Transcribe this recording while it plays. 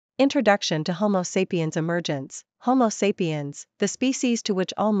Introduction to Homo sapiens emergence. Homo sapiens, the species to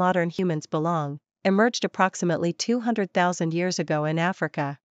which all modern humans belong, emerged approximately 200,000 years ago in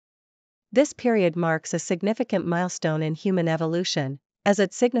Africa. This period marks a significant milestone in human evolution, as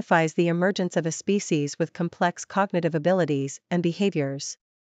it signifies the emergence of a species with complex cognitive abilities and behaviors.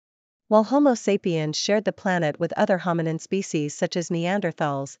 While Homo sapiens shared the planet with other hominin species such as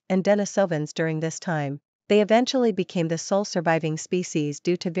Neanderthals and Denisovans during this time, they eventually became the sole surviving species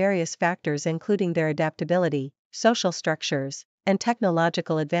due to various factors including their adaptability, social structures, and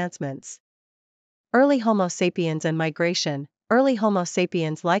technological advancements. Early Homo sapiens and migration. Early Homo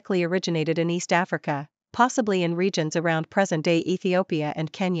sapiens likely originated in East Africa, possibly in regions around present-day Ethiopia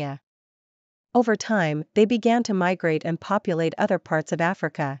and Kenya. Over time, they began to migrate and populate other parts of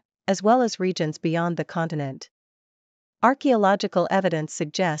Africa, as well as regions beyond the continent. Archaeological evidence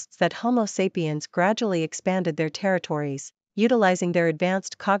suggests that Homo sapiens gradually expanded their territories, utilizing their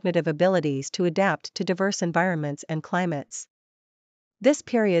advanced cognitive abilities to adapt to diverse environments and climates. This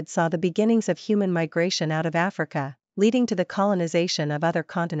period saw the beginnings of human migration out of Africa, leading to the colonization of other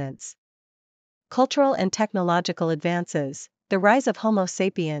continents. Cultural and technological advances. The rise of Homo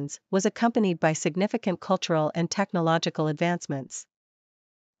sapiens was accompanied by significant cultural and technological advancements.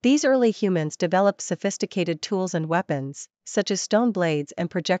 These early humans developed sophisticated tools and weapons, such as stone blades and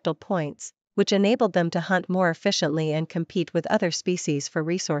projectile points, which enabled them to hunt more efficiently and compete with other species for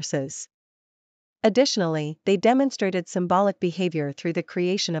resources. Additionally, they demonstrated symbolic behavior through the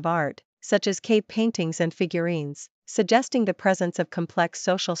creation of art, such as cave paintings and figurines, suggesting the presence of complex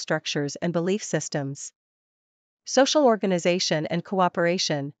social structures and belief systems. Social organization and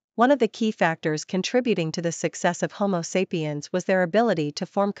cooperation. One of the key factors contributing to the success of Homo sapiens was their ability to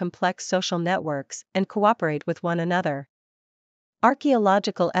form complex social networks and cooperate with one another.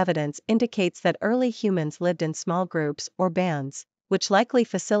 Archaeological evidence indicates that early humans lived in small groups or bands, which likely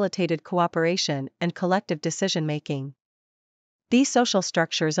facilitated cooperation and collective decision-making. These social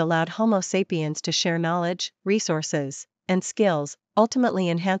structures allowed Homo sapiens to share knowledge, resources, and skills, ultimately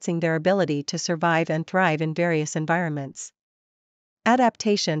enhancing their ability to survive and thrive in various environments.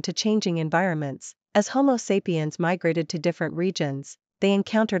 Adaptation to changing environments. As Homo sapiens migrated to different regions, they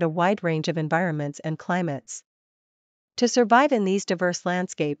encountered a wide range of environments and climates. To survive in these diverse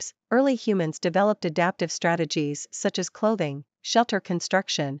landscapes, early humans developed adaptive strategies such as clothing, shelter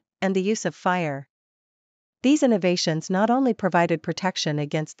construction, and the use of fire. These innovations not only provided protection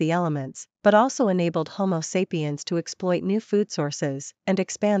against the elements, but also enabled Homo sapiens to exploit new food sources and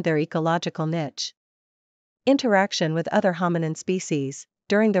expand their ecological niche. Interaction with other hominin species.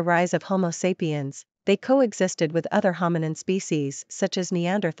 During the rise of Homo sapiens, they coexisted with other hominin species such as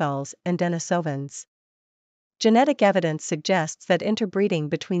Neanderthals and Denisovans. Genetic evidence suggests that interbreeding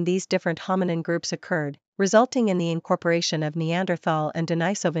between these different hominin groups occurred, resulting in the incorporation of Neanderthal and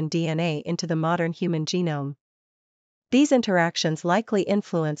Denisovan DNA into the modern human genome. These interactions likely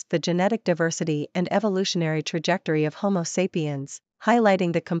influenced the genetic diversity and evolutionary trajectory of Homo sapiens,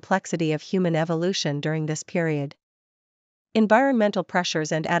 highlighting the complexity of human evolution during this period. Environmental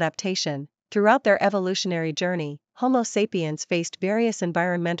pressures and adaptation. Throughout their evolutionary journey, Homo sapiens faced various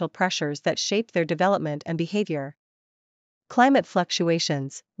environmental pressures that shaped their development and behavior. Climate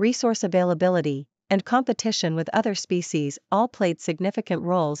fluctuations, resource availability, and competition with other species all played significant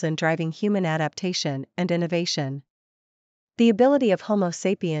roles in driving human adaptation and innovation. The ability of Homo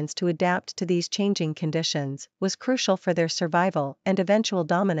sapiens to adapt to these changing conditions was crucial for their survival and eventual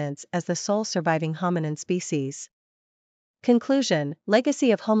dominance as the sole surviving hominin species. Conclusion.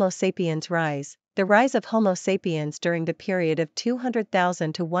 Legacy of Homo sapiens rise. The rise of Homo sapiens during the period of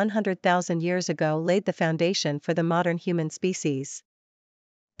 200,000 to 100,000 years ago laid the foundation for the modern human species.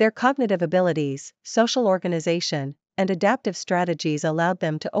 Their cognitive abilities, social organization, and adaptive strategies allowed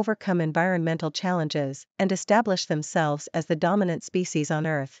them to overcome environmental challenges and establish themselves as the dominant species on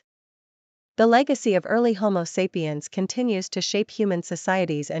Earth. The legacy of early Homo sapiens continues to shape human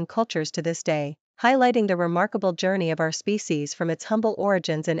societies and cultures to this day, highlighting the remarkable journey of our species from its humble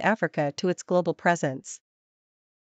origins in Africa to its global presence.